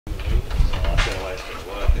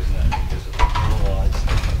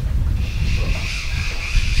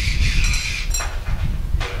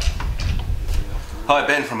Hi,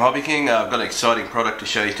 Ben from HobbyKing. I've got an exciting product to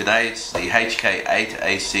show you today. It's the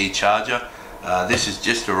HK-8AC Charger. This has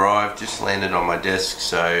just arrived, just landed on my desk,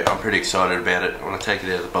 so I'm pretty excited about it. I want to take it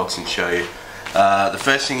out of the box and show you. The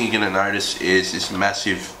first thing you're going to notice is this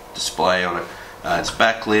massive display on it. It's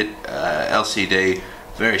backlit, LCD,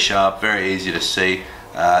 very sharp, very easy to see.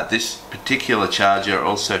 This particular charger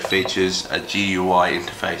also features a GUI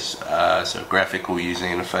interface, so graphical user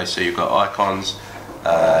interface, so you've got icons,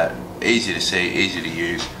 easy to see, easy to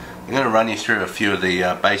use. I'm going to run you through a few of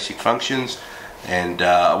the basic functions, and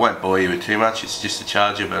I won't bore you with too much. It's just a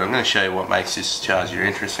charger, but I'm going to show you what makes this charger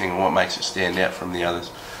interesting and what makes it stand out from the others.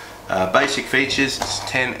 Basic features: it's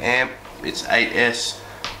 10 amp, it's 8S,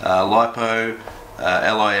 LiPo,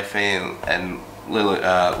 LiFe and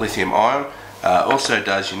lithium ion. Also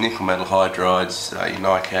does your nickel metal hydrides, your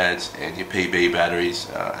NiCads and your PB batteries,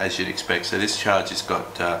 as you'd expect. So this charger's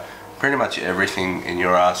got pretty much everything in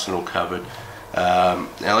your arsenal covered. Now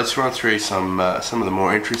let's run through some of the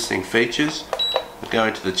more interesting features. We'll go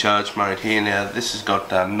into the charge mode here. Now this has got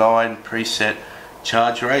 9 preset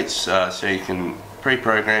charge rates, so you can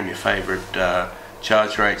pre-program your favourite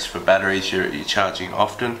charge rates for batteries you're charging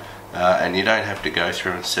often, and you don't have to go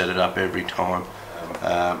through and set it up every time.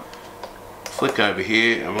 Flick over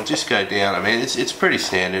here and we'll just go down. I mean, it's pretty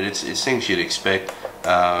standard, it's things you'd expect,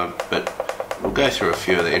 but we'll go through a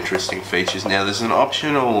few of the interesting features. Now there's an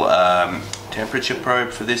optional temperature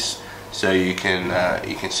probe for this, so you can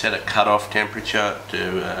set a cut-off temperature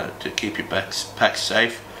to keep your pack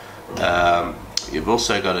safe. You've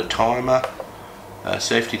also got a timer, a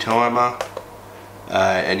safety timer,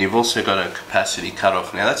 and you've also got a capacity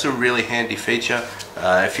cutoff. Now that's a really handy feature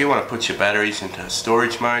if you want to put your batteries into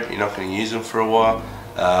storage mode. You're not going to use them for a while.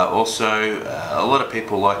 Also, a lot of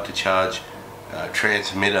people like to charge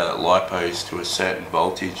transmitter LiPos to a certain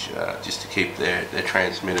voltage, just to keep their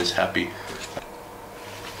transmitters happy.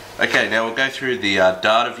 Okay, now we'll go through the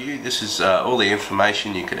data view. This is all the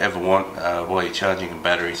information you could ever want while you're charging a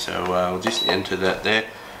battery, so we'll just enter that there.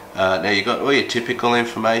 Now you've got all your typical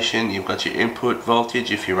information. You've got your input voltage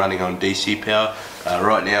if you're running on DC power.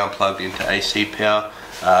 Right now I'm plugged into AC power.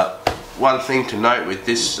 One thing to note with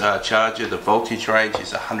this charger, the voltage range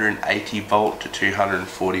is 180 volt to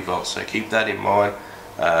 240 volts, so keep that in mind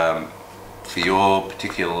for your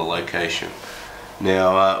particular location.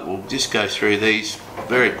 Now we'll just go through these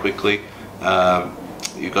very quickly.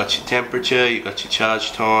 You've got your temperature, you've got your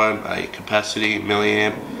charge time, your capacity,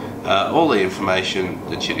 milliamp, all the information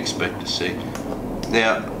that you'd expect to see.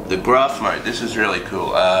 Now the graph mode, this is really cool.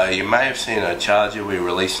 You may have seen a charger we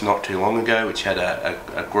released not too long ago which had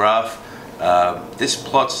a graph. This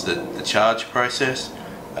plots the charge process,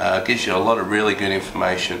 gives you a lot of really good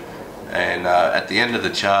information, and at the end of the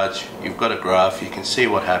charge you've got a graph. You can see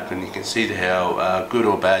what happened, you can see how good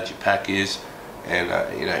or bad your pack is, and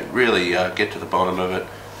you know, really get to the bottom of it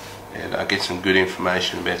and get some good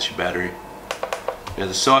information about your battery. Now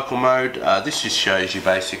the cycle mode, this just shows you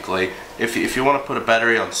basically if you want to put a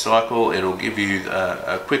battery on cycle, it'll give you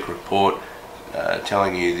a quick report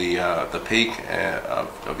telling you the peak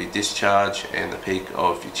of your discharge and the peak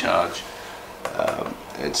of your charge.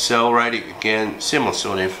 And cell rating, again, similar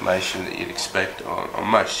sort of information that you'd expect on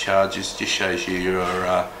most chargers. Just shows you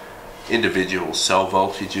your individual cell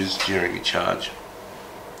voltages during your charge.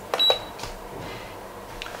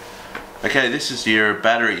 Okay, this is your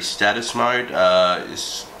battery status mode.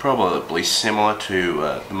 It's probably similar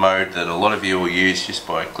to the mode that a lot of you will use just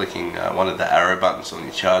by clicking one of the arrow buttons on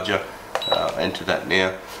your charger. Enter that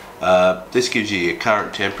now. This gives you your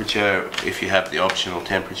current temperature if you have the optional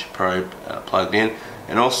temperature probe plugged in,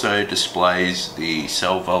 and also displays the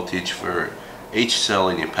cell voltage for each cell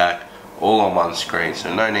in your pack all on one screen,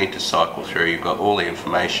 so no need to cycle through. You've got all the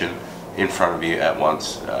information in front of you at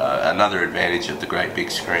once. Another advantage of the great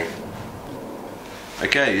big screen.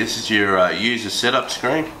 Okay, this is your user setup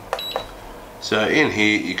screen. So in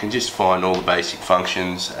here you can just find all the basic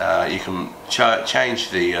functions. You can change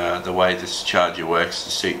the way this charger works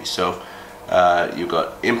to suit yourself. You've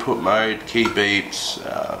got input mode, key beeps,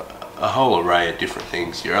 a whole array of different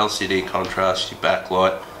things. Your LCD contrast, your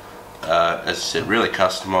backlight. As I said, really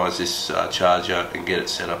customise this charger and get it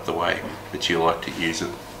set up the way that you like to use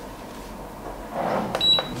it.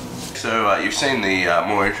 So you've seen the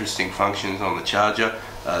more interesting functions on the charger.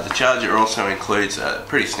 The charger also includes a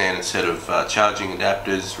pretty standard set of charging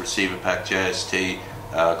adapters, receiver pack JST,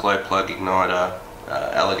 glow plug igniter,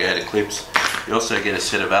 alligator clips. You also get a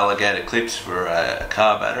set of alligator clips for a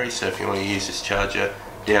car battery, so if you want to use this charger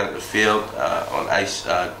down at the field on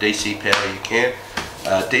DC power, you can.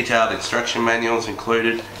 Detailed instruction manuals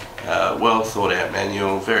included, well thought out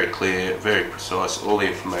manual, very clear, very precise, all the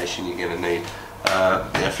information you're going to need.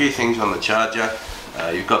 A few things on the charger.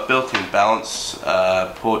 You've got built-in balance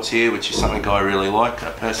ports here, which is something I really like.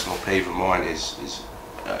 A personal peeve of mine is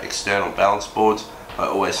external balance boards. I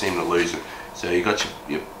always seem to lose them. So you've got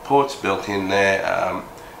your ports built in there.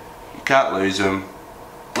 You can't lose them.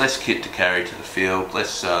 Less kit to carry to the field,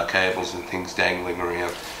 less cables and things dangling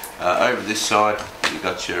around. Over this side, you've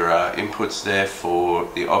got your inputs there for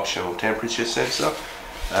the optional temperature sensor.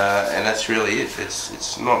 And that's really it.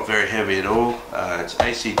 It's not very heavy at all. It's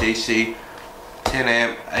AC/DC, 10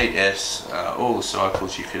 amp, 8S, all the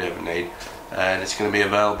cycles you could ever need. And it's going to be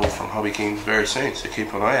available from HobbyKing very soon, so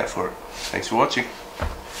keep an eye out for it. Thanks for watching.